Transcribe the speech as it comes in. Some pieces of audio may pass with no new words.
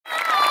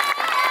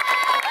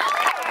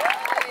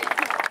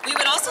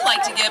also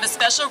like to give a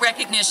special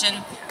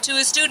recognition to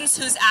his students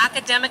whose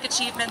academic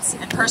achievements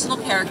and personal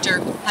character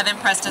have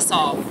impressed us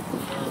all.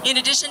 In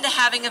addition to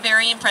having a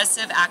very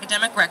impressive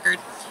academic record,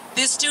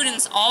 this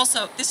student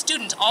also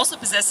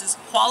possesses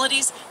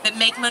qualities that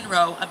make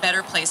Monroe a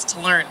better place to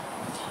learn.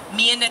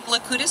 Mia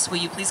Nicolacoudis, will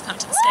you please come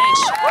to the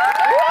stage?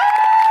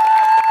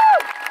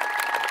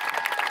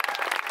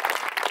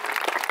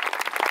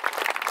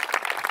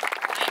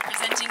 I am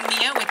presenting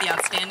Mia with the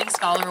Outstanding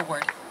Scholar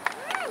Award.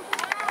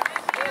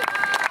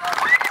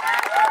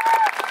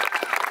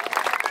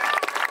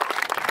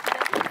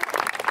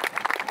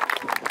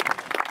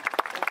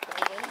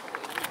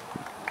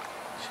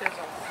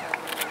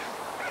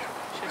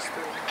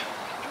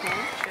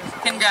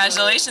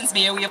 Congratulations,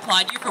 Mia. We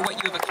applaud you for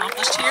what you have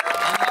accomplished here,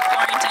 and we look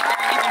forward to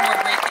hearing even more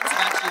great things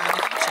about you in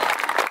the future.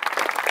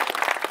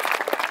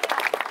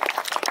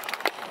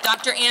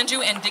 Dr.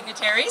 Andrew and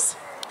dignitaries,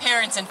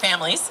 parents and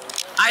families,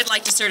 I'd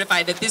like to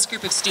certify that this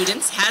group of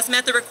students has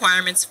met the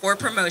requirements for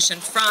promotion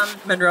from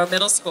Monroe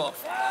Middle School.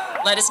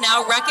 Let us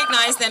now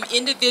recognize them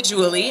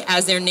individually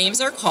as their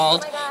names are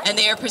called, and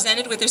they are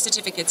presented with their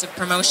certificates of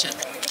promotion.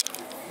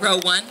 Row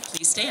 1,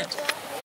 please stand.